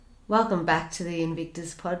Welcome back to the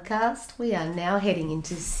Invictus Podcast. We are now heading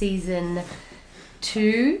into Season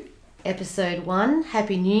 2, Episode 1.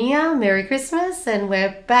 Happy New Year, Merry Christmas, and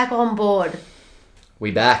we're back on board.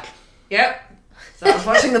 We back. Yep. So I was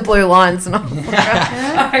watching the blue lines and I was like,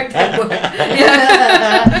 I hope that worked.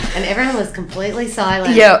 And everyone was completely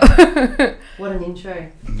silent. Yeah. What an intro.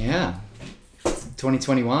 Yeah.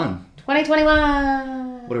 2021.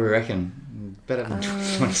 2021. What do we reckon? Better than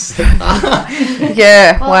 2027.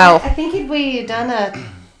 Yeah, Well, wow. I think if we had done a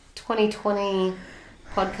 2020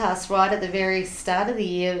 podcast right at the very start of the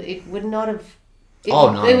year, it would not have...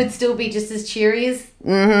 It would still be just as cheery as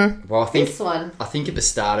Well, this one. I think at the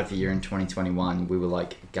start of the year in 2021, we were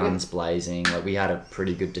like guns blazing. Like we had a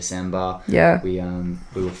pretty good December. Yeah. We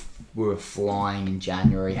were flying in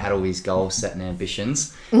January, had all these goals set and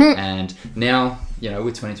ambitions. And now, we're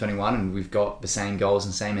 2021 and we've got the same goals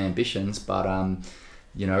and same ambitions, but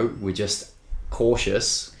we're just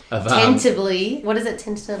cautious of Tentatively. What is it,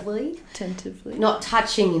 tentatively? Tentatively. Not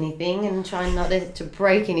touching anything and trying not to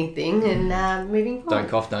break anything and moving forward. don't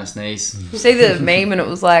cough, don't sneeze. You see the meme and it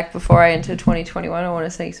was like, before I enter 2021, I want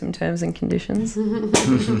to see some terms and conditions.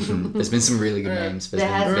 There's been some really good memes. There's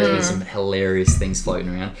been some hilarious things floating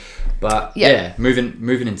around. But moving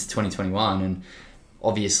into 2021, and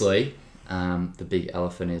obviously the big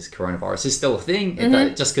elephant is coronavirus is still a thing.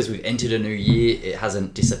 Just because we've entered a new year, it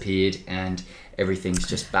hasn't disappeared and everything's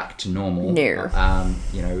just back to normal.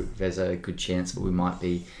 No. There's a good chance that we might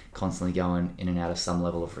be constantly going in and out of some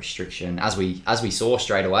level of restriction, as we saw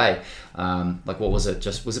straight away. What was it?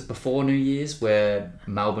 Was it before New Year's where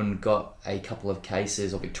Melbourne got a couple of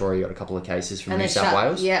cases, or Victoria got a couple of cases from New South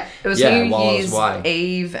Wales? Yeah, it was New Year's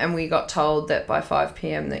Eve, and we got told that by 5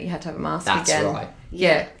 p.m. that you had to have a mask again. That's right.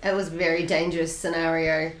 Yeah, it was a very dangerous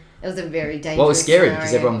scenario. It was a very dangerous Well, it was scary scenario.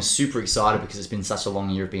 because everyone was super excited because it's been such a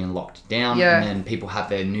long year of being locked down. Yeah. And then people have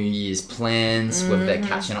their New Year's plans, whether they're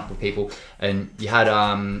catching up with people. And you had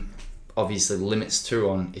obviously limits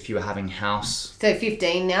too on if you were having house. So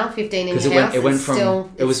 15 now, 15 in your Because house. it went from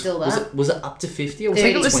still that. was it up to 50 or I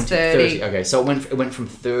think it was 30. Okay, so it went from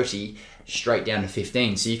 30 straight down to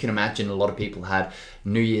 15. So you can imagine a lot of people had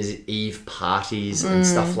New Year's Eve parties and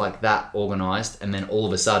stuff like that organised, and then all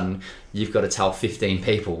of a sudden you've got to tell 15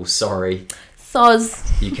 people, sorry,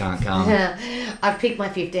 Soz. you can't come. I've picked my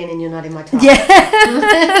 15 and you're not in my top.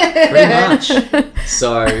 Yeah. Pretty much.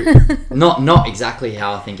 So not exactly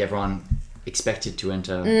how I think everyone expected to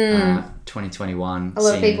enter 2021. A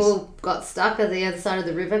lot of people got stuck at the other side of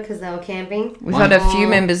the river because they were camping. We've had a few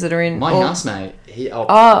members that are in... My housemate,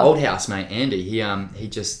 old housemate Andy, he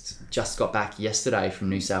just got back yesterday from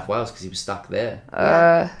New South Wales because he was stuck there.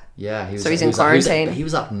 So he's in quarantine. He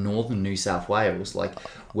was up northern New South Wales,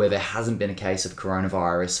 where there hasn't been a case of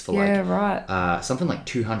coronavirus for something like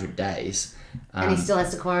 200 days. And he still has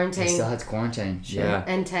to quarantine. He still has to quarantine, yeah.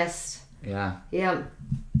 And test. Yeah. Yeah.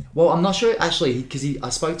 Well, I'm not sure, actually, because I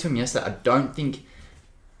spoke to him yesterday.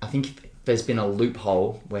 I think there's been a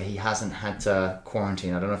loophole where he hasn't had to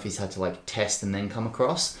quarantine. I don't know if he's had to, test and then come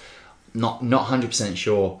across. Not 100%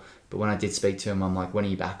 sure, but when I did speak to him, I'm like, when are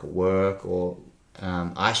you back at work? Or...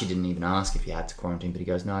 I actually didn't even ask if he had to quarantine, but he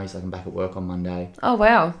goes, no, he's like, I'm back at work on Monday. Oh,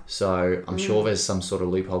 wow. So I'm sure there's some sort of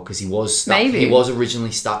loophole because he was stuck. Maybe. He was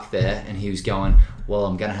originally stuck there and he was going, well,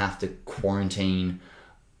 I'm going to have to quarantine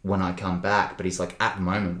when I come back. But he's like, at the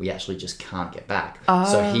moment, we actually just can't get back.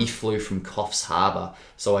 So he flew from Coffs Harbour.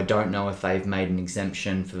 So I don't know if they've made an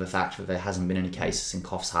exemption for the fact that there hasn't been any cases in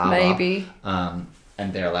Coffs Harbour. Maybe. And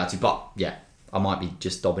they're allowed to. But yeah. I might be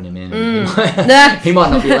just dobbing him in. He might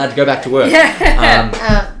not be allowed to go back to work.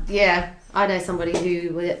 Yeah, I know somebody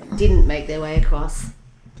who didn't make their way across.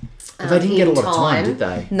 But they didn't get a lot of time, did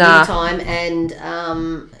they? Nah. In time,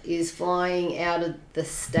 and is flying out of the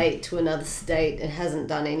state to another state and hasn't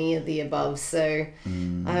done any of the above. So,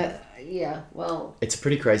 well... It's a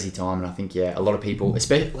pretty crazy time, and I think, a lot of people...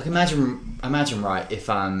 Especially, imagine, right, if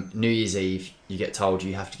New Year's Eve... You get told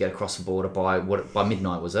you have to get across the border by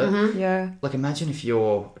midnight, was it? Mm-hmm. Yeah. Imagine if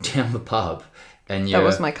you're down the pub and you're... That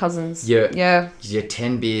was my cousin's. You're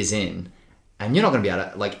 10 beers in and you're not going to be able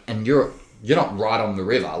to... and you're not right on the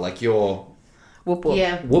river. You're... Whoop whoop.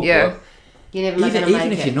 Yeah. Whoop yeah. whoop. You're never going to make it.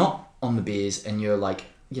 Even if you're not on the beers and you're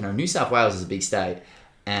New South Wales is a big state,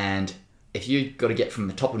 and... If you've got to get from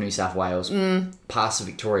the top of New South Wales past the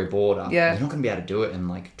Victoria border, you're not going to be able to do it in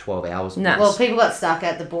 12 hours. No. Well, people got stuck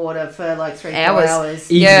at the border for 3-4 hours.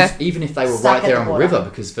 Even if they were Stuck right there at on the the border. river,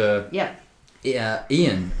 because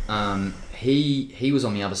Ian, he was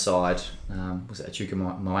on the other side. Was it Echuca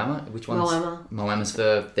Moama? Which one's Moama's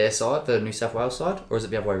for their side, the New South Wales side, or is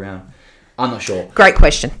it the other way around? I'm not sure. Great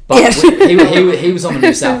question. But he was on the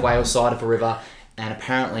New South Wales side of the river. and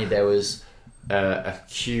apparently there was a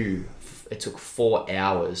queue. It took 4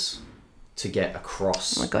 hours to get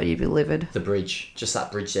across. Oh my God, you'd be livid. The bridge, just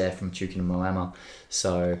that bridge there from Chukin to Moama.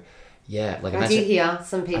 So, yeah, like I did hear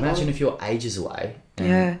some people. Imagine if you're ages away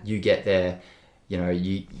and you get there, you know,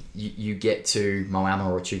 you get to Moama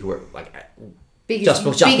or Chuka, like just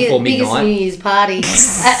before midnight. Biggest New Year's party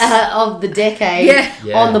of the decade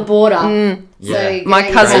on the border. So my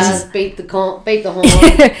cousins beat the horn.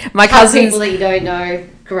 My cousins, people that you don't know,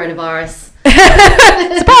 coronavirus.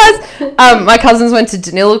 Surprise! My cousins went to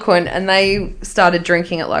Deniliquin and they started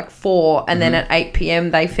drinking at like 4, and then at 8 p.m.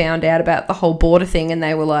 they found out about the whole border thing, and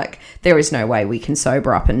they were like, there is no way we can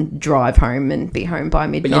sober up and drive home and be home by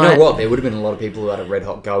midnight. But you know what? There would have been a lot of people who had a red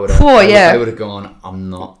hot go at it. They would have gone, I'm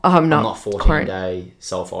not 14-day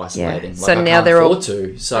self-isolating. So like, now I they're all...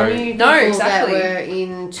 to. So no, exactly. That were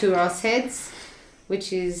in Turos Heads,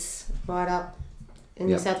 which is right up in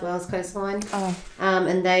New South Wales coastline.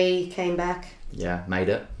 And they came back. Yeah, made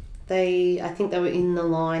it. I think they were in the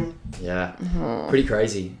line. Yeah, pretty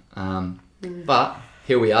crazy. But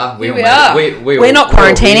here we are. We're not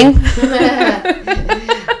quarantining.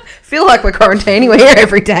 Feel like we're quarantining. We're here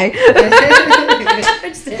every day.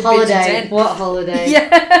 Holiday. What holiday? Yeah.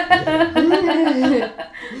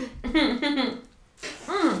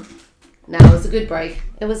 No, it was a good break.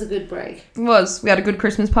 It was. We had a good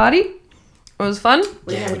Christmas party. It was fun.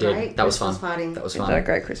 We had a great That was fun. Party. That was We fun. had a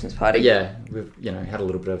great Christmas party. But yeah, we've had a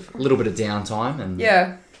little bit of downtime, and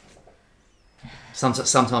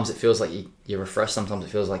sometimes it feels like you're refreshed. Sometimes it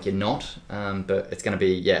feels like you're not. But it's going to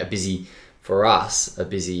be a busy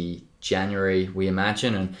January, we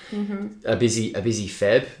imagine, and a busy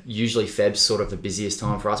Feb. Usually Feb's sort of the busiest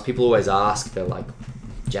time for us. People always ask, they're like,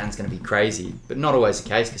 Jan's going to be crazy, but not always the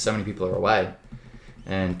case because so many people are away.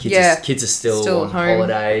 And kids are still on home.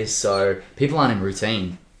 holidays, so people aren't in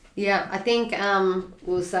routine. Yeah, I think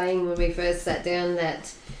we were saying when we first sat down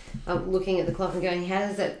that looking at the clock and going, how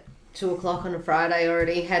does that 2:00 on a Friday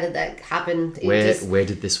already? How did that happen? Where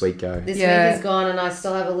did this week go? This week is gone, and I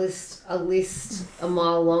still have a list a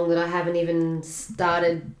mile long that I haven't even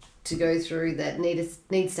started to go through that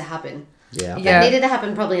needs to happen. Yeah. That needed to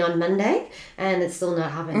happen probably on Monday, and it's still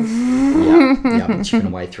not happened. I've been chipping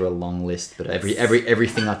away through a long list, but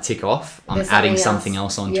everything I tick off, I'm adding something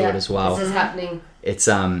else onto it as well. This is happening. It's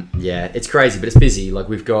it's crazy, but it's busy. Like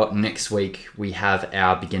we've got next week, we have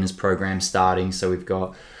our beginners program starting, so we've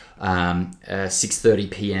got 6:30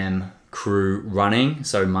 p.m. crew running.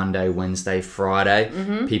 So Monday, Wednesday, Friday,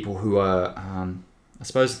 people who are I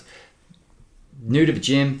suppose new to the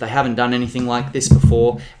gym, they haven't done anything like this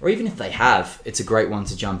before, or even if they have, it's a great one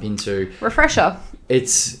to jump into. Refresher.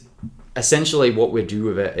 It's essentially what we do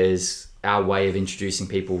with it is our way of introducing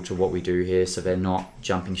people to what we do here, so they're not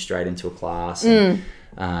jumping straight into a class and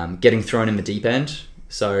getting thrown in the deep end.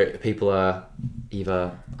 So people are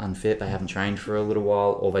either unfit, they haven't trained for a little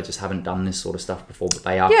while, or they just haven't done this sort of stuff before, but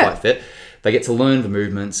they are quite fit. They get to learn the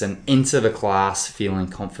movements and enter the class feeling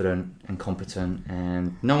confident and competent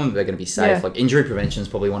and knowing that they're going to be safe. Yeah. Like injury prevention is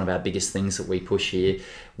probably one of our biggest things that we push here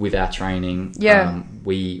with our training. Yeah.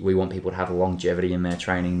 We want people to have a longevity in their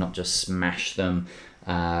training, not just smash them.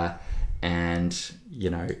 And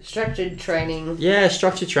structured training. Yeah,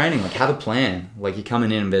 structured training. Like have a plan. Like you're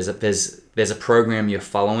coming in and there's a program you're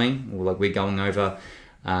following. Like we're going over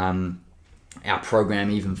our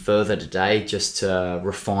program even further today just to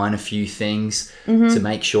refine a few things to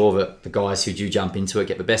make sure that the guys who do jump into it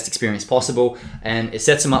get the best experience possible, and it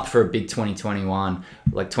sets them up for a big 2021.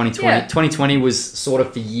 Like 2020 was sort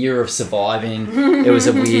of the year of surviving. It was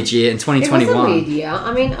a weird year, and 2021 it was a weird year.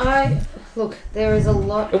 I mean, look, there is a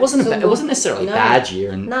lot. It wasn't necessarily a bad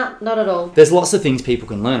year, and not at all. There's lots of things people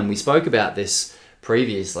can learn, and we spoke about this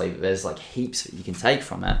previously. There's like heaps that you can take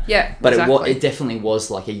from it. Yeah, but exactly. it definitely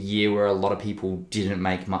was like a year where a lot of people didn't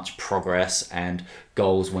make much progress and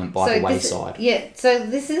goals went by the wayside. So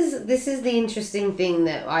this is the interesting thing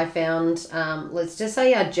that I found. Let's just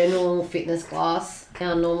say our general fitness class,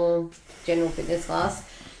 our normal general fitness class.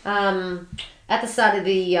 At the start of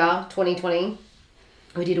the year 2020.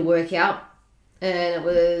 We did a workout, and it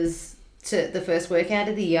was the first workout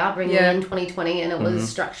of the year, bringing in 2020, and it was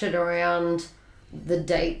structured around the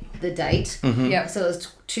date. Yeah. So it was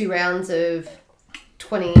 2 rounds of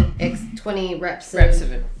 20 reps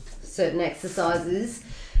of it. Certain exercises,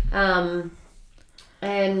 and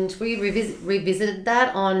we revisited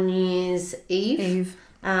that on New Year's Eve.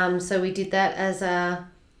 So we did that as the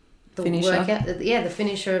finisher. Workout. The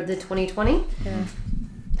finisher of the 2020. Yeah.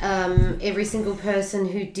 Every single person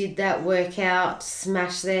who did that workout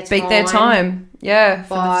smashed their time. Beat their time. Yeah,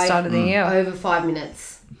 for the start of the year. Over 5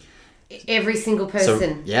 minutes. every single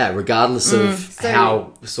person. So, regardless of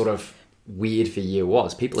how sort of weird for year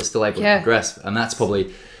was, people are still able to progress. And that's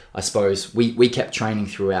probably, I suppose, we kept training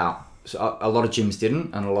throughout. So a lot of gyms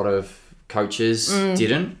didn't, and a lot of coaches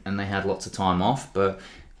didn't, and they had lots of time off. But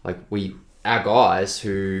like our guys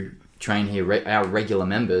who train here, our regular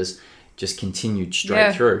members, just continued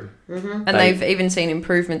straight through. Mm-hmm. And they've even seen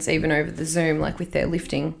improvements even over the Zoom, like with their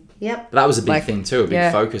lifting. Yep. But that was a big thing too, a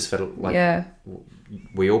big focus for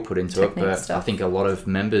we all put into technique it. But stuff. I think a lot of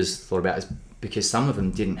members thought about it because some of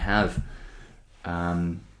them didn't have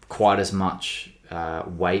quite as much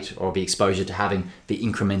weight or the exposure to having the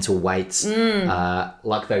incremental weights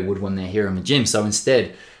like they would when they're here in the gym. So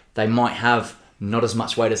instead, they might have not as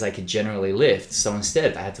much weight as they could generally lift. So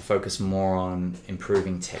instead, they had to focus more on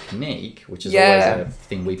improving technique, which is always a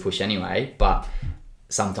thing we push anyway. But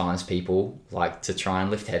sometimes people like to try and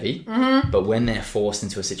lift heavy. Mm-hmm. But when they're forced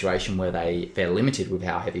into a situation where they're limited with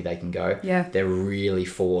how heavy they can go, they're really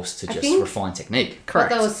forced to just refine technique. Correct.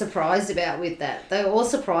 What they were surprised about with that, they were all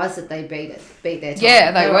surprised that they beat their time.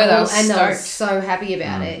 Yeah, they were. And they were so happy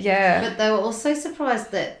about it. Yeah. But they were also surprised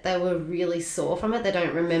that they were really sore from it. They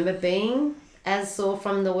don't remember being as sore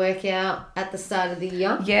from the workout at the start of the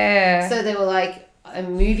year. Yeah. So they were like,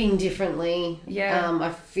 I'm moving differently. Yeah.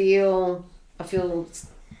 I feel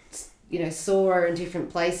sore in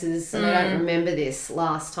different places, and I don't remember this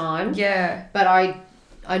last time. Yeah. But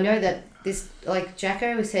I know that this, like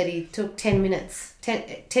Jacko said, he took 10 minutes.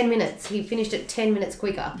 10 minutes. He finished it 10 minutes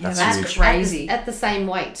quicker. Yeah, that's crazy. At the same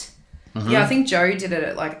weight. Mm-hmm. Yeah, I think Joe did it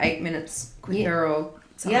at like 8 minutes quicker or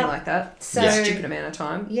something like that. So stupid amount of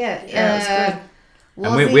time. Yeah. Yeah, it was good.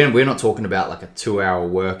 And we're not talking about like a 2-hour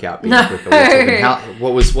workout being quicker. We're talking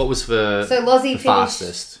what was the Lozzie the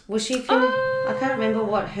fastest? Was she finished? I can't remember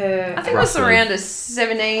what her. I think it was around a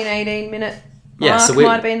 17, 18 minute mark. So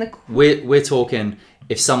might have been the. We're talking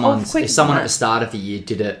if someone at the start of the year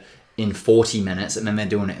did it in 40 minutes and then they're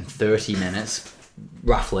doing it in 30 minutes,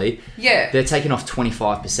 roughly. Yeah. They're taking off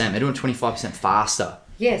 25%. They're doing 25% faster.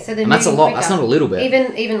 Yeah, so then that's a lot. That's not a little bit.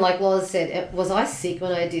 Even like Loz said, was I sick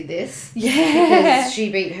when I did this? Yeah, because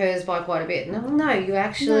she beat hers by quite a bit. No, you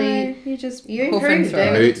actually you improved.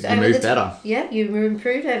 You moved better. Yeah, you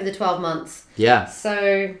improved over the 12 months. Yeah.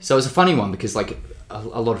 So it's a funny one because like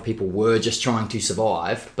a lot of people were just trying to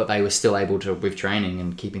survive, but they were still able to, with training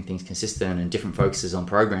and keeping things consistent and different focuses on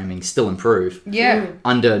programming, still improve. Yeah.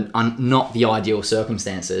 Under not the ideal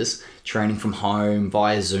circumstances, training from home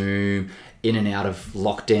via Zoom, in and out of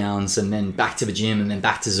lockdowns, and then back to the gym, and then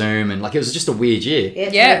back to Zoom, and like it was just a weird year.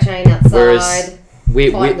 Yeah. Chain outside. Whereas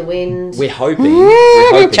fighting the wind. We're hoping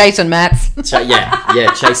chasing mats.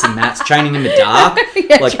 Chasing mats, training in the dark.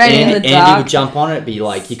 Like Andy would jump on it, it'd be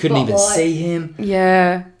like you couldn't even see him.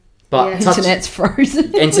 Yeah. But internet's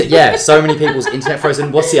frozen. So many people's internet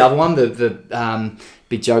frozen. What's the other one? The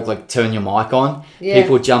big joke, like turn your mic on. Yeah.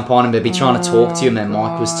 People would jump on and they'd be trying to talk to you and their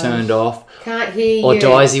mic was turned off. Can't hear you. Or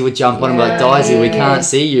Daisy would jump on and be like, Daisy, we can't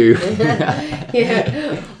see you.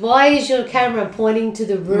 Why is your camera pointing to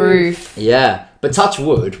the roof? Yeah. But touch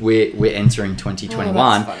wood, we're entering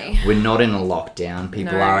 2021. We're not in a lockdown.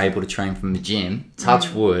 People are able to train from the gym.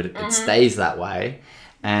 Touch wood, it stays that way.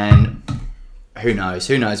 And who knows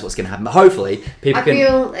what's going to happen. But hopefully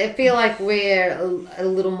people I feel like we're a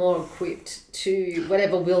little more equipped to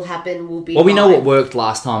whatever will happen will be. Well, we know what worked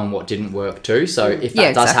last time and what didn't work too. So if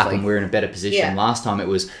that does happen, we're in a better position. Yeah. Last time it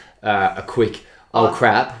was a quick,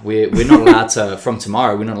 crap, we're not allowed to, from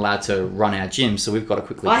tomorrow, we're not allowed to run our gym. So we've got to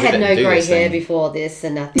quickly pivot. I had no grey hair before this,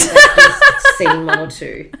 and I think that's scene one or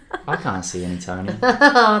two. I can't see any, Tony.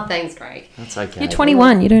 Thanks, Craig. That's okay. You're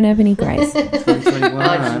 21. You don't have any greys. 2021.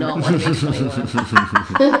 I do not want to be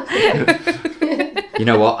 21. You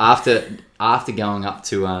know what? After going up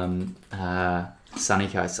to Sunny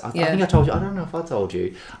Coast, I think I told you. I don't know if I told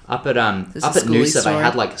you. Up at Noosa, they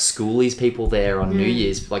had like schoolies people there on New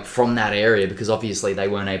Year's, like from that area, because obviously they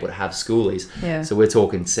weren't able to have schoolies. Yeah. So we're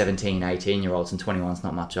talking 17, 18-year-olds, and 21's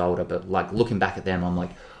not much older. But like looking back at them, I'm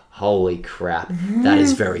like, holy crap, that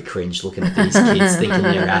is very cringe looking at these kids thinking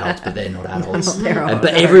they're adults, but they're not adults.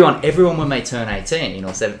 But everyone when they turn 18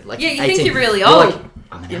 or 7, like you 18, think you're really old. Like,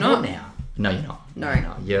 I'm an adult now. No, you're not.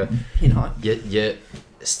 No. You're not. You're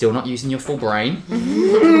still not using your full brain.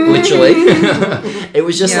 Literally. It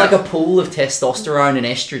was just like a pool of testosterone and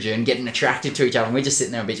estrogen getting attracted to each other, and we're just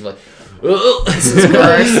sitting there on the beach like, oh, this is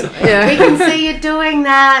gross. We can see you doing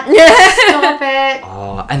that. Stop it.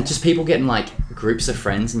 Oh, and just people getting like groups of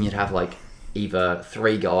friends, and you'd have like either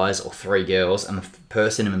 3 guys or 3 girls, and the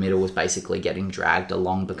person in the middle was basically getting dragged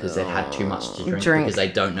along because they'd had too much to drink because they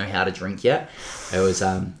don't know how to drink yet. It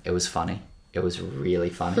was funny. It was really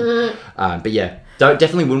funny. But yeah,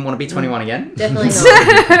 definitely wouldn't want to be 21 again. Definitely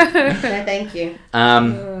not. No, thank you.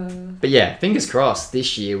 But yeah, fingers crossed.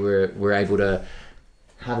 This year we're able to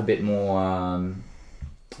have a bit more.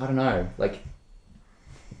 I don't know, like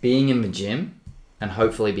being in the gym and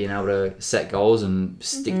hopefully being able to set goals and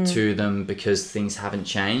stick to them because things haven't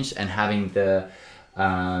changed, and having the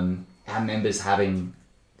our members having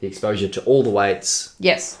the exposure to all the weights,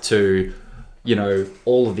 Yes. to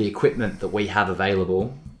all of the equipment that we have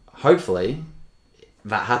available. Hopefully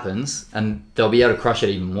that happens and they'll be able to crush it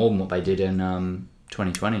even more than what they did in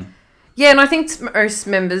 2020. Yeah, and I think most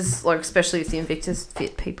members, like especially with the Invictus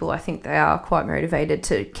Fit people, I think they are quite motivated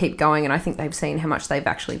to keep going, and I think they've seen how much they've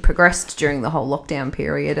actually progressed during the whole lockdown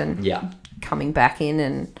period and coming back in.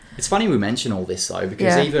 And it's funny we mention all this though,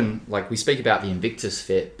 because even like we speak about the Invictus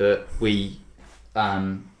Fit, but we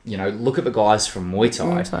look at the guys from Muay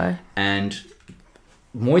Thai. And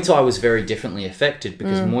Muay Thai was very differently affected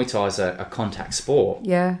because Muay Thai is a contact sport.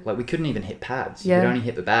 Yeah. Like we couldn't even hit pads. You could only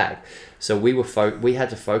hit the bag. So we had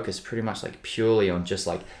to focus pretty much like purely on just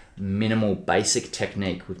like minimal basic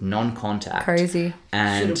technique with non-contact. Crazy.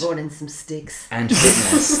 And should have brought in some sticks. And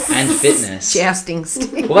fitness. Jousting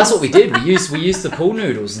sticks. Well, that's what we did. We used the pool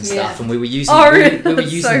noodles and stuff, and we were using we were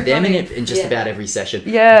using so them funny. in just about every session.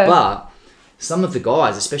 Yeah. But some of the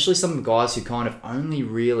guys, especially some of the guys who kind of only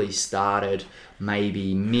really started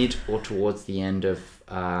maybe mid or towards the end of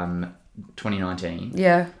 2019.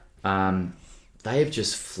 Yeah. They have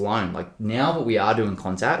just flown. Like now that we are doing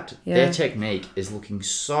contact, their technique is looking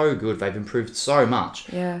so good. They've improved so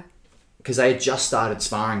much. Yeah. Because they had just started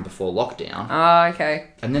sparring before lockdown. Oh, okay.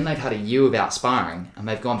 And then they've had a year without sparring, and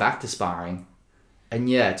they've gone back to sparring. And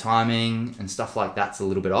timing and stuff like that's a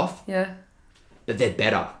little bit off. Yeah. But they're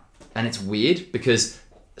better. And it's weird because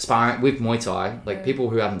sparring with Muay Thai, like people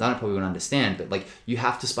who haven't done it probably won't understand, but like you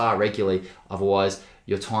have to spar regularly, otherwise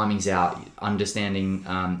your timing's out, understanding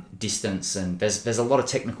distance, and there's a lot of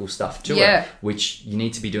technical stuff to it, which you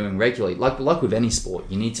need to be doing regularly. Like with any sport,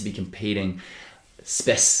 you need to be competing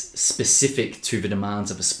specific to the demands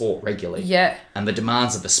of a sport regularly. Yeah. And the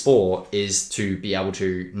demands of a sport is to be able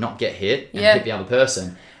to not get hit and hit the other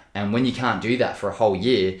person. And when you can't do that for a whole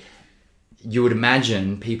year, you would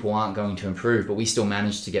imagine people aren't going to improve, but we still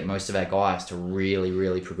managed to get most of our guys to really,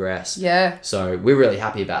 really progress. Yeah. So we're really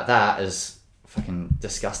happy about that. As fucking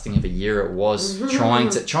disgusting of a year it was, trying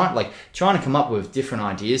to come up with different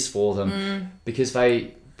ideas for them because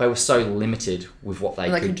they were so limited with what they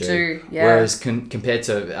could do. Whereas compared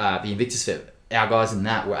to the Invictus Fit, our guys in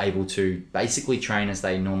that were able to basically train as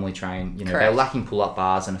they normally train. They were lacking pull-up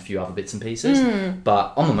bars and a few other bits and pieces.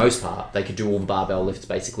 But on the most part, they could do all the barbell lifts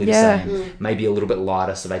basically the same. Maybe a little bit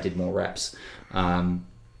lighter, so they did more reps.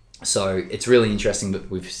 So it's really interesting that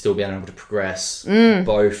we've still been able to progress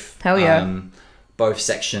both both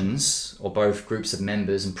sections or both groups of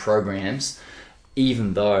members and programs,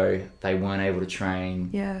 even though they weren't able to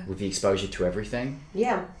train with the exposure to everything.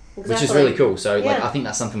 Yeah. Exactly. Which is really cool. So I think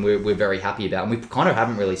that's something we're very happy about, and we kind of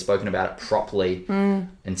haven't really spoken about it properly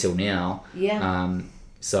until now. Yeah.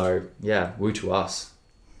 So woo to us.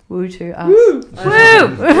 Woo to us. Woo! But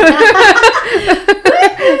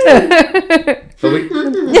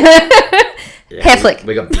Hair flick.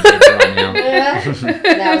 We got big heads right now.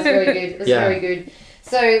 That was very good. It was very good.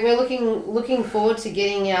 So we're looking forward to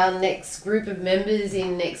getting our next group of members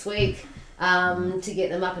in next week. To get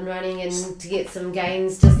them up and running and to get some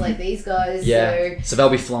gains just like these guys. Yeah. So they'll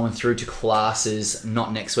be flowing through to classes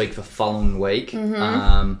not next week, the following week.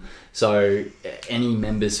 So any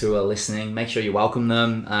members who are listening, make sure you welcome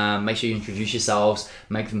them. Make sure you introduce yourselves.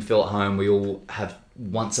 Make them feel at home. We all have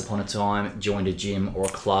once upon a time joined a gym or a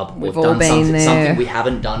club. We've all done something we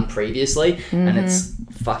haven't done previously, and it's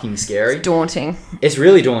fucking scary. It's daunting. It's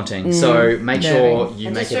really daunting. So make sure you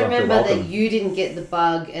make everyone feel welcome. Just remember that you didn't get the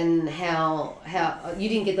bug, and how you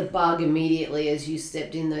didn't get the bug immediately as you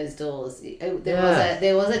stepped in those doors.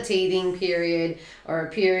 There was a teething period or a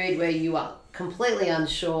period where you are completely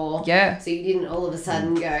unsure. Yeah. So you didn't all of a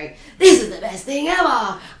sudden go, this is the best thing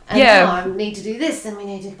ever. And now I need to do this, and we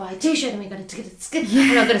need to buy a t-shirt, and we got to get a sticker,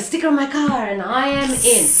 and I've got a sticker on my car, and I am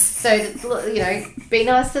in. So, be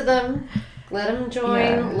nice to them. Let them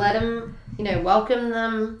join. Let them, welcome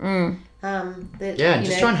them.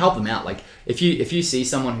 Just try and help them out. Like if you see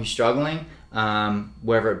someone who's struggling,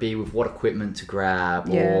 whether it be with what equipment to grab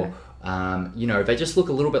or if they just look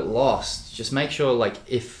a little bit lost, just make sure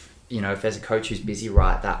if there's a coach who's busy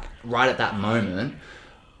right at that moment,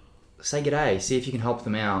 say g'day, see if you can help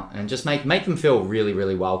them out, and just make them feel really,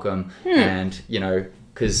 really welcome. And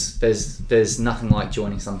because there's nothing like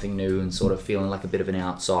joining something new and sort of feeling like a bit of an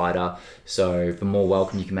outsider. So the more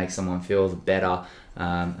welcome you can make someone feel, the better.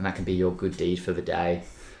 and that can be your good deed for the day.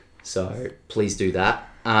 So please do that.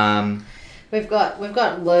 We've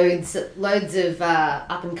got loads of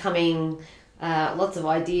up and coming, lots of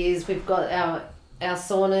ideas. We've got our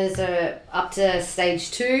saunas are up to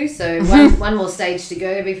stage 2, so one more stage to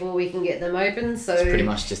go before we can get them open. So it's pretty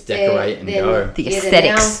much just decorate and go. The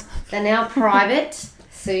aesthetics. They're now private,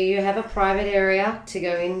 so you have a private area to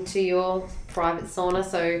go into your private sauna.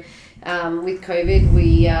 So with COVID,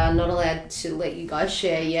 we are not allowed to let you guys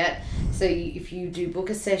share yet. So if you do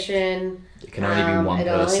book a session, it can only be one person.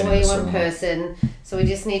 It'll only be one person. So we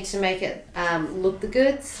just need to make it look the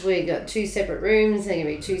goods. We've got 2 separate rooms. They're going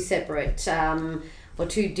to be 2 separate or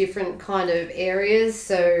 2 different kind of areas.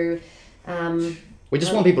 So we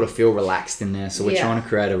just want people to feel relaxed in there. So we're trying to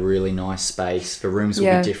create a really nice space. The rooms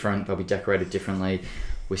will be different. They'll be decorated differently.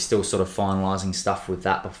 We're still sort of finalising stuff with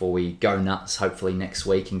that before we go nuts, hopefully next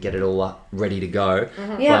week, and get it all up ready to go.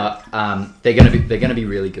 Mm-hmm. Yeah. But they're gonna be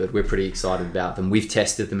really good. We're pretty excited about them. We've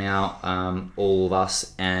tested them out, all of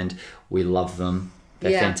us, and we love them.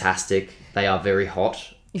 They're fantastic. They are very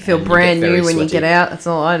hot. You feel brand new when you get out. That's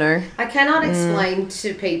all I know. I cannot explain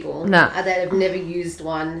to people that have never used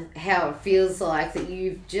one how it feels like that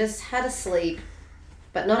you've just had a sleep,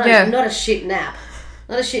 but not a shit nap.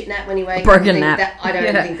 Not a shit nap when you wake up. Broken nap. I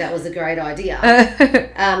don't think that was a great idea.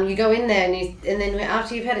 You go in there and then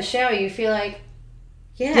after you've had a shower, you feel like,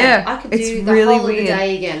 I could do the whole of the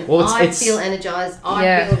day again. Well, I feel energized.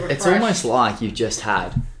 I feel refreshed. It's almost like you've just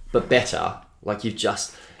had, but better. Like you've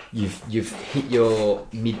hit your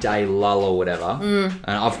midday lull or whatever. And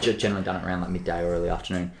I've generally done it around like midday or early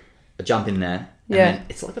afternoon. I jump in there, and then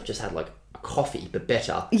it's like I've just had like coffee, but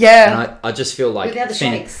better. Yeah. And I just feel like without the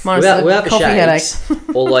shakes. Without the shakes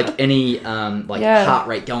or like any heart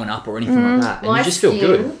rate going up or anything like that. And you just feel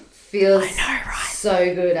good. Feels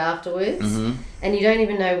so good afterwards. And you don't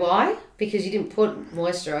even know why, because you didn't put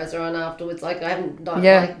moisturizer on afterwards. Like I haven't done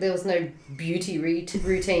like there was no beauty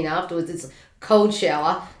routine afterwards. It's cold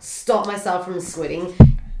shower, stop myself from sweating.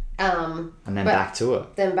 And then back to it.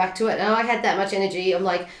 And I had that much energy. I'm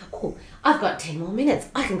like, oh, I've got 10 more minutes.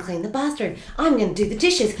 I can clean the bathroom. I'm going to do the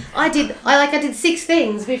dishes. I did 6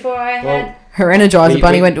 things before I had... Her Energizer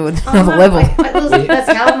Bunny went to another level.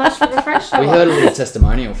 That's how much refreshed I was. We heard a little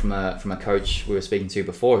testimonial from a coach we were speaking to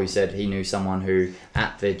before who said he knew someone who,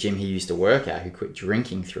 at the gym he used to work at, who quit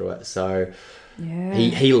drinking through it. So... Yeah.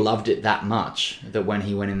 He loved it that much that when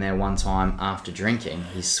he went in there one time after drinking,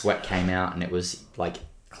 his sweat came out and it was like...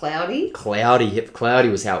 Cloudy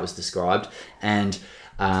was how it was described, and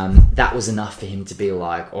that was enough for him to be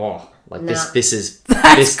like, this is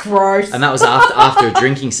gross. And that was after a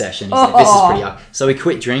drinking session. He's like, this is pretty hard. So he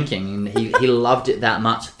quit drinking, and he loved it that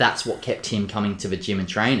much. That's what kept him coming to the gym and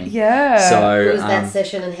training. Yeah. So it was that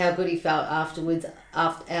session and how good he felt afterwards,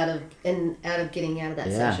 out of getting out of that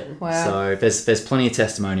session. Wow. So there's plenty of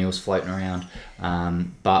testimonials floating around,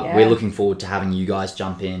 but we're looking forward to having you guys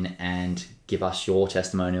jump in and give us your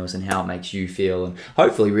testimonials and how it makes you feel, and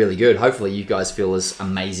hopefully really good. Hopefully you guys feel as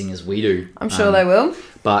amazing as we do. I'm sure they will.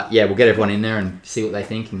 But yeah, we'll get everyone in there and see what they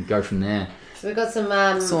think and go from there. So we've got some...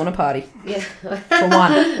 sauna party. Yeah. For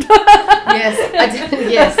one. Yes, I do.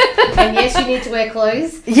 Yes. And yes, you need to wear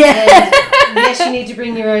clothes. Yeah. And yes, you need to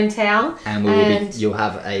bring your own towel. And you'll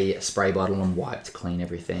have a spray bottle and wipe to clean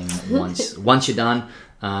everything once you're done.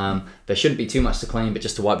 There shouldn't be too much to clean, but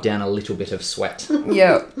just to wipe down a little bit of sweat.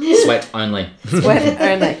 Yeah. Sweat only. Sweat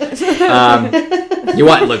only. You're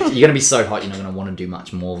going to be so hot, you're not going to want to do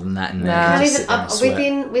much more than that in there.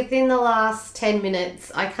 Within the last 10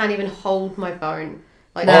 minutes, I can't even hold my phone.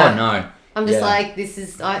 Like, no. I'm just like, this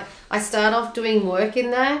is... I start off doing work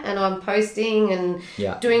in there, and I'm posting and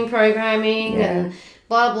doing programming and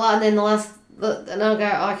blah, blah, and then and I'll go,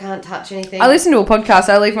 I can't touch anything. I listen to a podcast.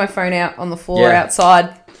 I leave my phone out on the floor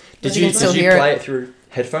outside. Did you play it through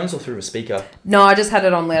headphones or through a speaker? No, I just had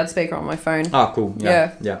it on loudspeaker on my phone. Oh, cool.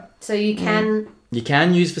 Yeah. So you can... You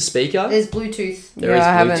can use the speaker. There's Bluetooth. There is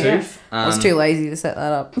Bluetooth. I was too lazy to set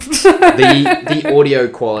that up. The audio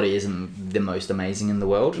quality isn't the most amazing in the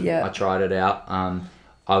world. Yeah. I tried it out.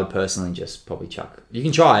 I would personally just probably chuck... You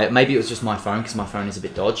can try it. Maybe it was just my phone, because my phone is a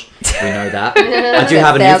bit dodge. We know that. I do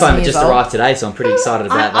have a new phone that just arrived today, so I'm pretty excited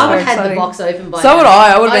about that. I would have had the box open by So would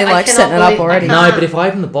I. I would have been setting it up already. No, but if I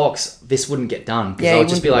open the box, this wouldn't get done. Because I would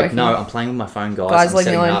just be like, no, I'm playing with my phone, guys. I'm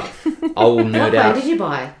setting it up. I will nerd out. What phone did you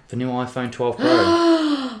buy? The new iPhone 12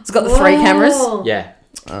 Pro. It's got the 3 cameras. Yeah.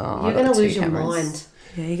 Oh, you're going to lose your mind.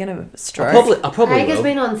 Yeah, you're going to have a stroke. I probably Craig has will.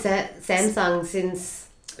 been on Samsung since...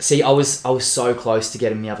 See, I was so close to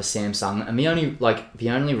getting the other Samsung, and the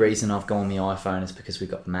only reason I've gone the iPhone is because we've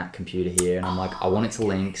got the Mac computer here, and I'm like, I want it to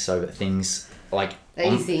link so that things like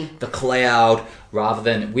Easy. the cloud, rather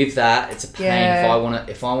than with that. It's a pain. Yeah.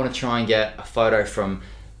 If I want to try and get a photo from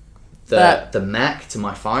the Mac to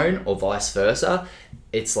my phone or vice versa,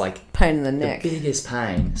 it's like pain in the the neck. biggest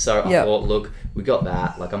pain. So I thought, look, we got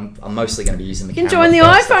that. Like I'm mostly going to be using the You can camera join the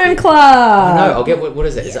first, iPhone I club. know. I'll get what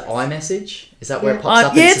is it? Is it iMessage? Is that where it pops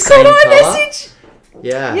up? Yeah, It's it's the called same colour? iMessage.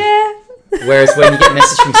 Yeah. Yeah. Whereas when you get a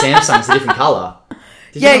message from Samsung, it's a different colour.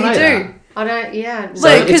 Did Yeah, not know you do. that? I don't. Yeah. So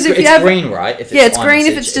Look, it's, 'cause if you it's have- green, right? If Yeah, it's green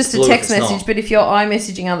if iMessage, it's just a blue if text it's message, not. but if you're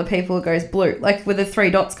iMessaging other people, it goes blue, like with the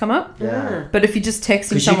 3 dots come up. Yeah. But if you're just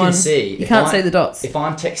texting 'Cause someone, you can see. you if can't I- see the dots. If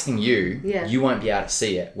I'm texting you, Yeah. you won't be able to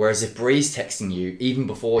see it. Whereas if Bree's texting you, even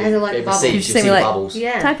before Has you it like it bubbles? receives, You you'll see see me the like- bubbles.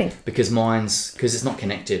 Yeah. Typing. Because it's not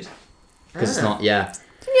connected. Because it's not, yeah.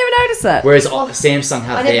 Didn't you ever notice that? Whereas Samsung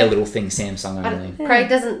have I their never- little thing, Samsung only. Craig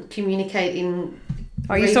doesn't communicate in.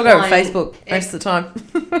 Oh, you still go with replying- Facebook most of the time.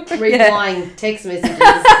 replying text messages.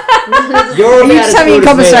 You're You about just as having a good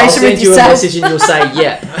as me. I'll conversation send with you yourself. a message and you'll say,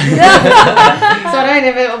 yeah. So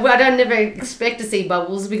I don't ever expect to see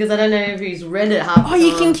bubbles because I don't know if he's read it half Oh, the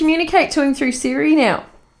you time. can communicate to him through Siri now.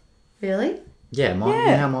 Really? Yeah, Yeah. you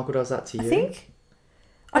know how Michael does that to you? I think.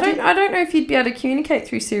 I don't know if you'd be able to communicate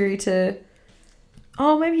through Siri to.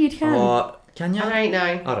 Oh, maybe you can. Can you? I don't know.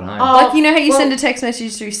 I don't know. Oh, Like, you know how you well- send a text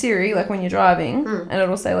message through Siri, like when you're driving, and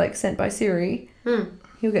it'll say, like, sent by Siri.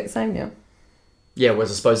 He'll get the same now. Yeah,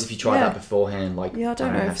 whereas I suppose if you tried Yeah. that beforehand, like, Yeah, I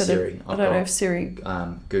don't know have if it. Siri. I don't know if Siri.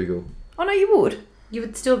 Google. Oh, no, you would. You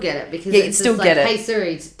would still get it because Yeah, you'd it's still just get like, it. hey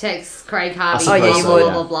Siri, text Craig Harvey, Oh, yeah, blah, you blah, would.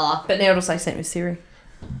 blah, blah, blah. But now it'll say sent with Siri.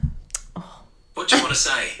 What do you want to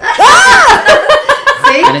say?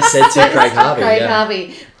 See? And it said to Craig Harvey. Craig yeah.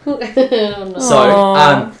 Harvey. Oh, no.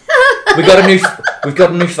 So, we've got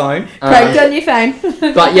a new phone. Craig, on your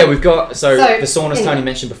phone. But yeah, we've got So, the saunas anyway. Tony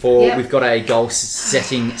mentioned before. Yep. We've got a goal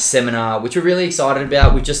setting seminar, which we're really excited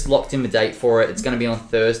about. We've just locked in the date for it. It's going to be on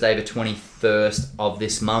Thursday, the 21st of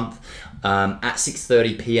this month, at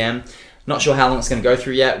 6:30 p.m. Not sure how long it's going to go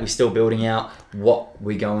through yet. We're still building out what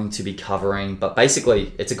we're going to be covering, but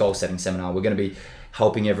basically, it's a goal setting seminar. We're going to be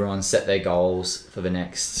helping everyone set their goals for the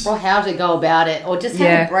next. Or how to go about it, or just how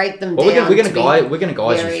Yeah. to break them Well, down. we're going to to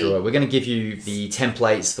guide very- you through it. We're going to give you the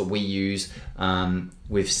templates that we use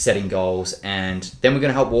with setting goals, and then we're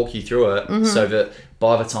going to help walk you through it so that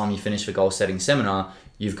by the time you finish the goal setting seminar,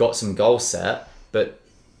 you've got some goals set. But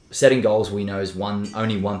setting goals, we know, is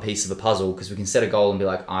only one piece of the puzzle, because we can set a goal and be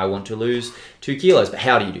like, I want to lose 2 kilos, but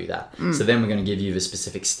how do you do that? So then we're going to give you the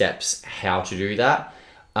specific steps how to do that.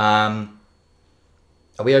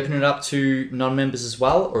 Are we opening it up to non-members as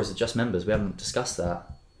well, or is it just members? We haven't discussed that.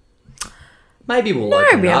 Maybe we'll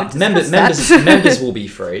open we it up. haven't discussed that. Members will be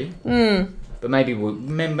free, but maybe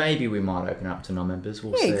we might open it up to non-members.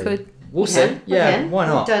 We'll Yeah, see. you could. We'll see. Yeah, why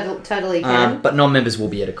not? Totally can. But non-members will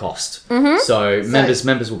be at a cost. So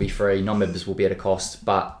members will be free. Non-members will be at a cost.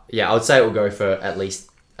 But yeah, I would say it will go for at least.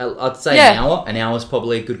 I'd say Yeah. an hour. An hour is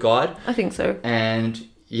probably a good guide. I think so. And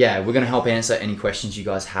yeah, we're going to help answer any questions you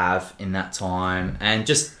guys have in that time, and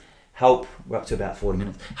just help. We're up to about 40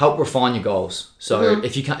 minutes. Help refine your goals. So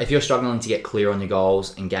if you're struggling to get clear on your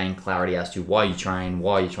goals and gain clarity as to why you train,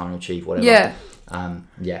 why you're trying to achieve whatever,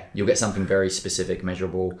 you'll get something very specific,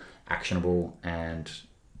 measurable, actionable, and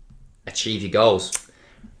achieve your goals.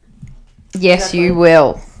 Yes, Exactly. you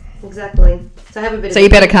will. Exactly. So have a bit. So of you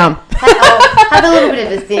better come. have a little bit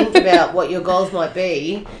of a think about what your goals might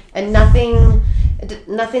be, and nothing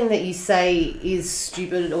that you say is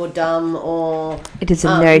stupid or dumb or It is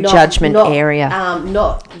a no judgment area.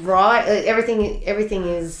 Not right. Everything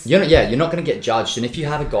is. You're not going to get judged. And if you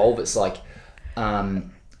have a goal that's like,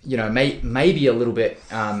 maybe a little bit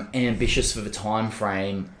ambitious for the time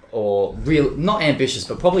frame, or not ambitious,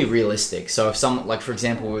 but probably realistic. So if someone, like for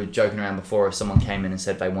example, we were joking around before, if someone came in and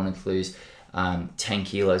said they wanted to lose 10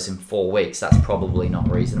 kilos in 4 weeks, that's probably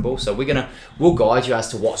not reasonable. So we'll guide you as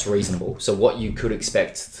to what's reasonable. So what you could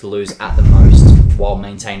expect to lose at the most while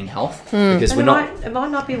maintaining health, because It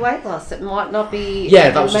might not be weight loss. It might not be. Yeah,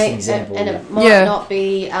 that was just an example, And yeah. it might not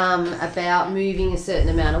be about moving a certain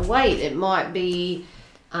amount of weight. It might be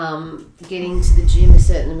getting to the gym a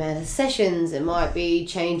certain amount of sessions. It might be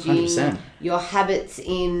changing 100%. your habits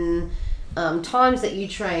in times that you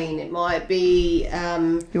train. It might be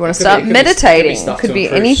You want to start meditating. stuff Could to be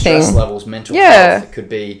improve anything. stress levels, mental Yeah. health.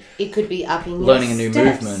 It could be upping learning your a new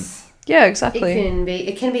steps. movement. Yeah, It exactly.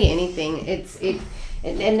 can be anything. It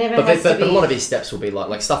never But has to be. a lot of these steps will be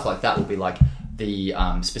like stuff like that will be like the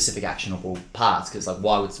specific actionable parts, because like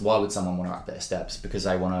why would someone want to up their steps? Because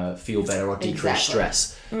they want to feel better or decrease Exactly.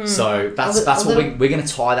 stress. So that's A what we're going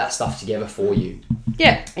to tie that stuff together for you.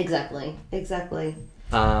 Yeah. Exactly.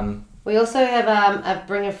 We also have a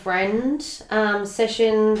Bring a Friend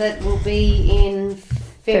session that will be in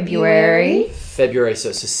February. February, so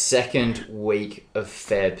it's the second week of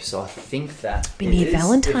Feb. So I think that Be near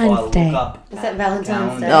Valentine's Day. Is that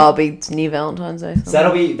Valentine's Day? Oh, it'll be near Valentine's Day. So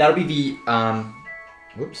that'll be the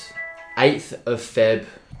 8th of Feb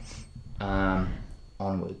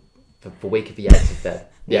onward. The week of the 8th of Feb.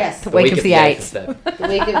 Yes. The week of the 8th. Of Feb. The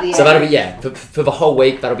week of the So that'll be, for the whole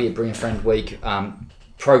week, that'll be a Bring a Friend week.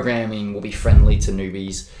 Programming will be friendly to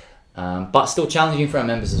newbies, but still challenging for our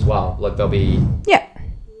members as well. Like there'll be... Yeah.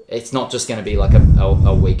 It's not just going to be like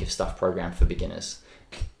a week of stuff programmed for beginners.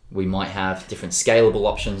 We might have different scalable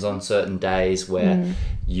options on certain days where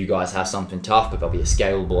you guys have something tough, but there'll be a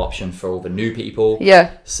scalable option for all the new people.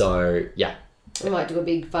 Yeah. So, yeah. We might do a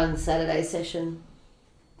big fun Saturday session.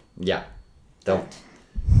 Yeah.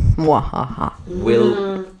 Mwahaha.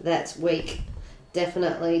 That week.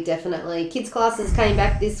 Definitely. Kids classes came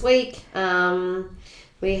back this week.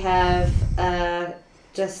 We have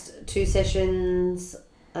just 2 sessions.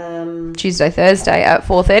 Tuesday, Thursday at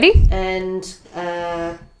 4:30.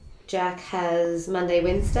 And Jack has Monday,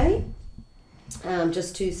 Wednesday.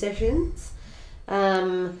 Just 2 sessions.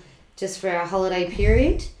 Just for our holiday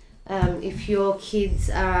period. If your kids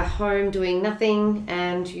are at home doing nothing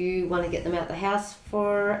and you want to get them out the house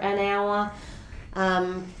for an hour,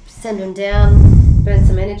 send them down, burn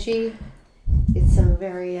some energy. It's some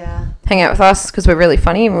very... Hang out with us because we're really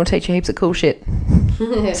funny and we'll teach you heaps of cool shit.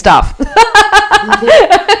 Stuff. We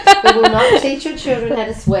will not teach your children how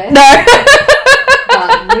to swear. No.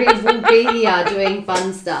 But we will be here doing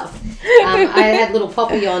fun stuff. I had little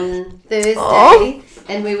Poppy on Thursday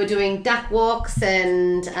and we were doing duck walks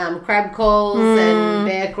and crab calls and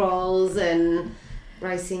bear crawls and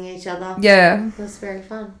racing each other. Yeah. It was very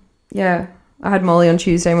fun. Yeah. I had Molly on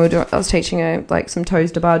Tuesday and I was teaching her like some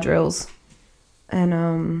toes to bar drills. And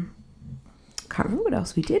can't remember what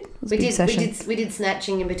else we did. It was a big session. We did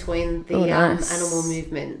snatching in between the nice. animal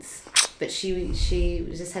movements. But she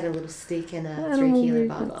just had a little stick and a 3 kilo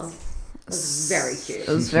barbell. It was very cute.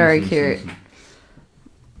 It was very cute.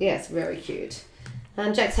 Yes, very cute.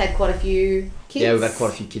 Jack's had quite a few kids. Yeah, we've had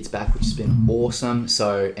quite a few kids back, which has been awesome.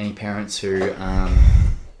 So any parents who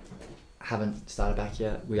haven't started back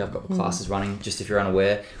yet, we have got classes running, just if you're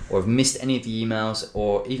unaware or have missed any of the emails,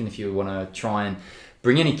 or even if you want to try and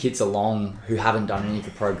bring any kids along who haven't done any of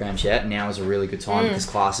the programs yet, now is a really good time because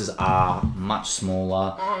classes are much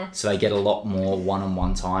smaller, so they get a lot more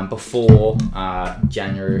one-on-one time before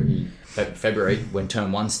February when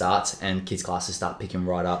term 1 starts and kids classes start picking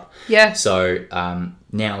right up. Yeah. So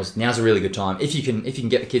now's a really good time. If you can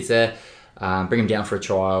get the kids there, bring them down for a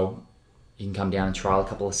trial. You can come down and trial a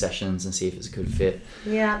couple of sessions and see if it's a good fit.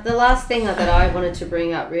 Yeah, the last thing that I wanted to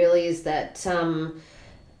bring up really is that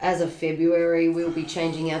as of February, we'll be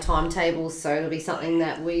changing our timetables. So it'll be something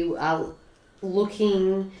that we are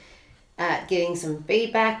looking at getting some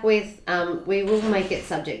feedback with. We will make it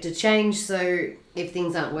subject to change. So if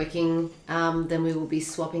things aren't working, then we will be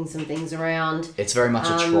swapping some things around. It's very much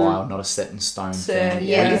a trial, not a set in stone thing.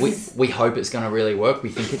 Yeah, we hope it's going to really work. We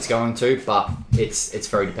think it's going to, but it's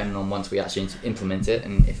very dependent on once we actually implement it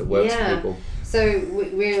and if it works for people. So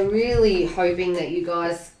we're really hoping that you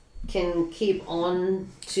guys can keep on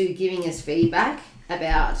to giving us feedback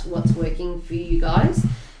about what's working for you guys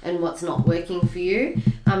and what's not working for you.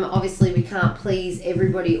 Obviously, we can't please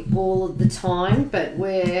everybody all of the time, but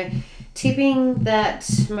we're tipping that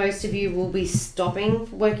most of you will be stopping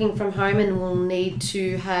working from home and will need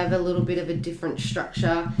to have a little bit of a different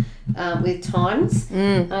structure with times.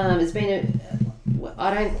 It's been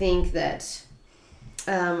I don't think that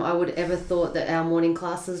I would ever thought that our morning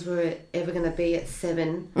classes were ever going to be at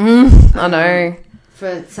 7. I know.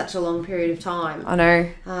 For such a long period of time. I know.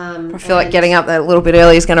 I feel like getting up that little bit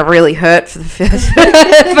early is going to really hurt for the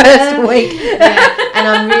first week. Yeah, and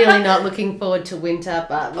I'm really not looking forward to winter,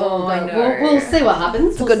 but we'll see what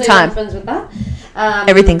happens. It's a good time. What happens with that.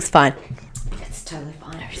 Everything's fine. It's totally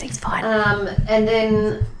fine. Everything's fine. And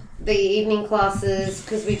then the evening classes,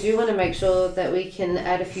 because we do want to make sure that we can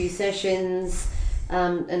add a few sessions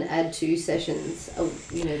and add 2 sessions,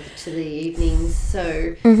 to the evenings.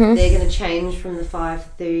 So they're going to change from the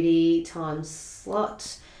 5:30 time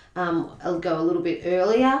slot. I'll go a little bit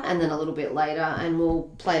earlier and then a little bit later, and we'll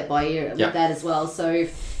play it by ear with that as well. So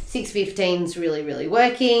if 6:15 is really, really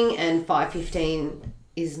working and 5:15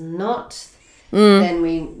 is not, then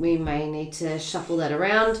we may need to shuffle that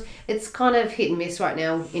around. It's kind of hit and miss right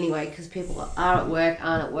now anyway, because people are at work,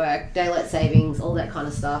 aren't at work, daylight savings, all that kind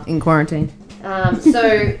of stuff. In quarantine.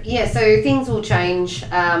 So things will change.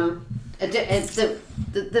 The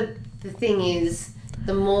thing is,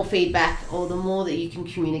 the more feedback or the more that you can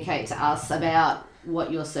communicate to us about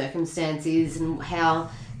what your circumstance is and how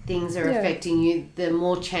things are affecting you, the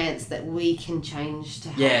more chance that we can change to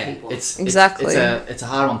help people. It's a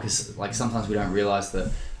hard one because like sometimes we don't realise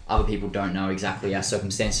that other people don't know exactly our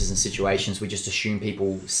circumstances and situations. We just assume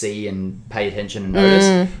people see and pay attention and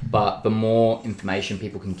notice. But the more information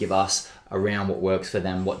people can give us around what works for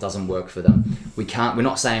them, what doesn't work for them, we're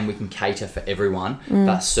not saying we can cater for everyone.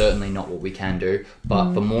 That's certainly not what we can do.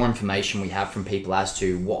 But the more information we have from people as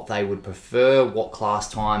to what they would prefer, what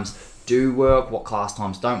class times do work, what class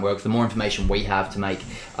times don't work, the more information we have to make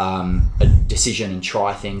a decision and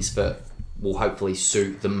try things that will hopefully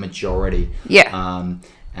suit the majority.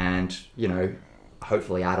 And, you know,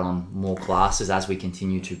 hopefully add on more classes as we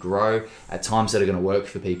continue to grow at times that are going to work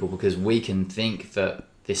for people, because we can think that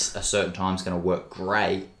a certain time is going to work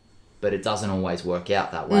great, but it doesn't always work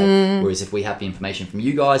out that way. Whereas if we have the information from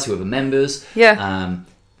you guys who are the members, then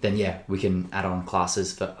we can add on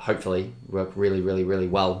classes that hopefully work really, really, really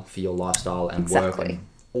well for your lifestyle and work and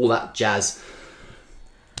all that jazz.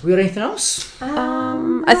 We got anything else?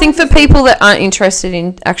 I think for people that aren't interested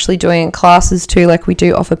in actually doing classes too, like we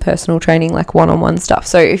do offer personal training, like one-on-one stuff.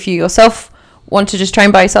 So if you yourself want to just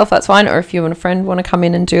train by yourself, that's fine. Or if you and a friend want to come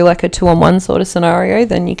in and do like a 2-on-1 sort of scenario,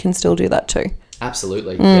 then you can still do that too.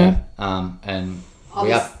 Absolutely, yeah. And we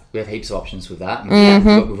have heaps of options with that.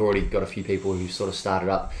 We've already got a few people who sort of started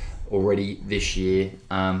up already this year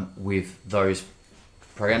with those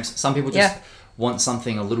programs. Some people just want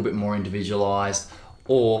something a little bit more individualized,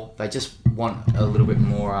 or they just want a little bit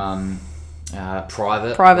more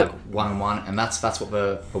private, like one-on-one, and that's what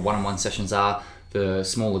the one-on-one sessions are. The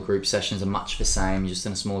smaller group sessions are much the same, you're just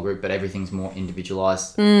in a smaller group, but everything's more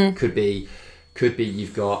individualized. Could be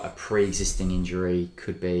you've got a pre-existing injury,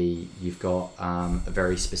 could be you've got a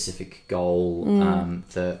very specific goal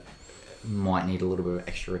that might need a little bit of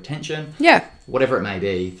extra attention. Whatever it may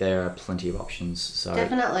be, there are plenty of options. So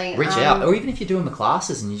definitely reach out, or even if you're doing the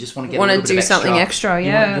classes and you just want to get something extra,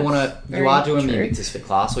 you are doing the Invictus Fit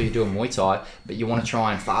class, or you're doing Muay Thai, but you want to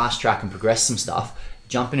try and fast track and progress some stuff.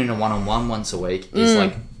 Jumping in a one-on-one once a week is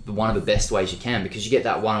like one of the best ways you can, because you get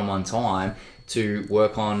that one-on-one time to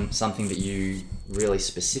work on something that you really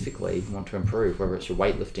specifically want to improve, whether it's your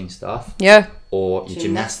weightlifting stuff or your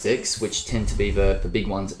gymnastics, which tend to be the big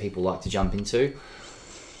ones that people like to jump into.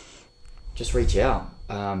 Just reach out,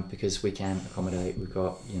 because we can accommodate. We've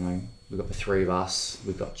got the three of us.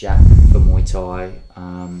 We've got Jack for Muay Thai,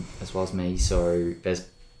 as well as me. So there's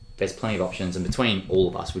plenty of options, and between all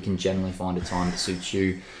of us, we can generally find a time that suits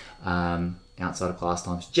you. Outside of class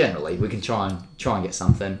times, generally we can try and get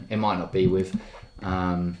something. It might not be with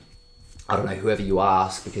I don't know, whoever you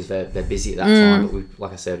ask, because they're busy at that time, but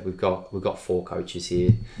like I said, we've got 4 coaches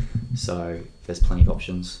here, so there's plenty of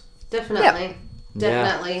options. Definitely. And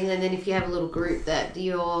then if you have a little group that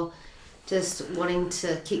you're just wanting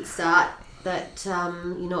to kickstart, that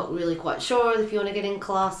you're not really quite sure if you want to get in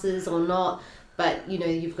classes or not, but you know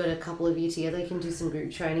you've got a couple of you together, you can do some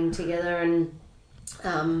group training together and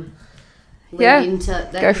go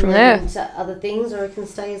from there into other things, or it can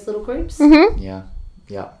stay as little groups.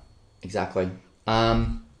 Exactly.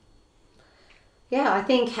 I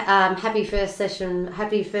think happy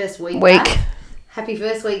first week back.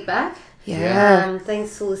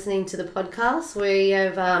 Thanks for listening to the podcast. We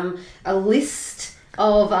have a list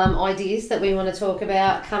of ideas that we want to talk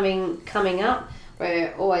about coming up.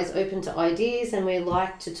 We're always open to ideas, and we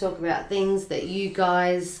like to talk about things that you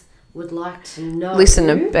guys would like to know. Listen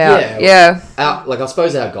about. I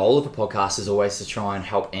suppose our goal of the podcast is always to try and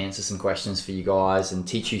help answer some questions for you guys and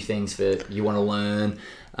teach you things that you want to learn.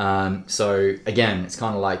 So again, it's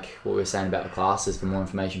kind of like what we were saying about the classes. The more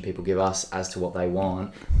information people give us as to what they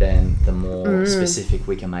want, then the more specific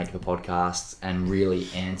we can make the podcast and really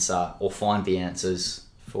answer or find the answers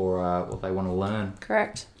for what they want to learn.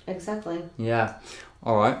 Correct. Exactly. Yeah.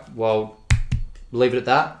 All right. Well, leave it at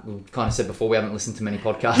that. We kind of said before, we haven't listened to many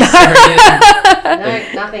podcasts.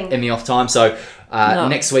 Nothing. In the off time. So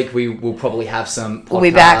next week we will probably have some podcasts, we'll be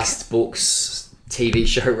back. Books, TV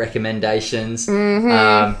show recommendations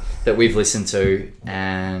that we've listened to.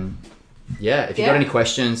 And if you've got any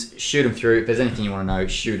questions, shoot them through. If there's anything you want to know,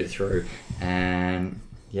 shoot it through. And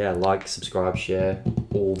like, subscribe, share,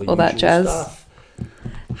 all that jazz stuff.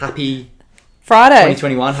 Happy Friday.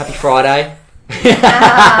 2021. Happy Friday.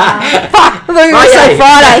 I thought you were saying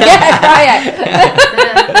Friday.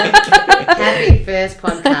 Happy first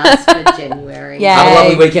podcast for January. Have a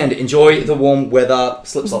lovely weekend. Enjoy the warm weather.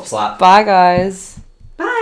 Slip, slop, slap. Bye, guys.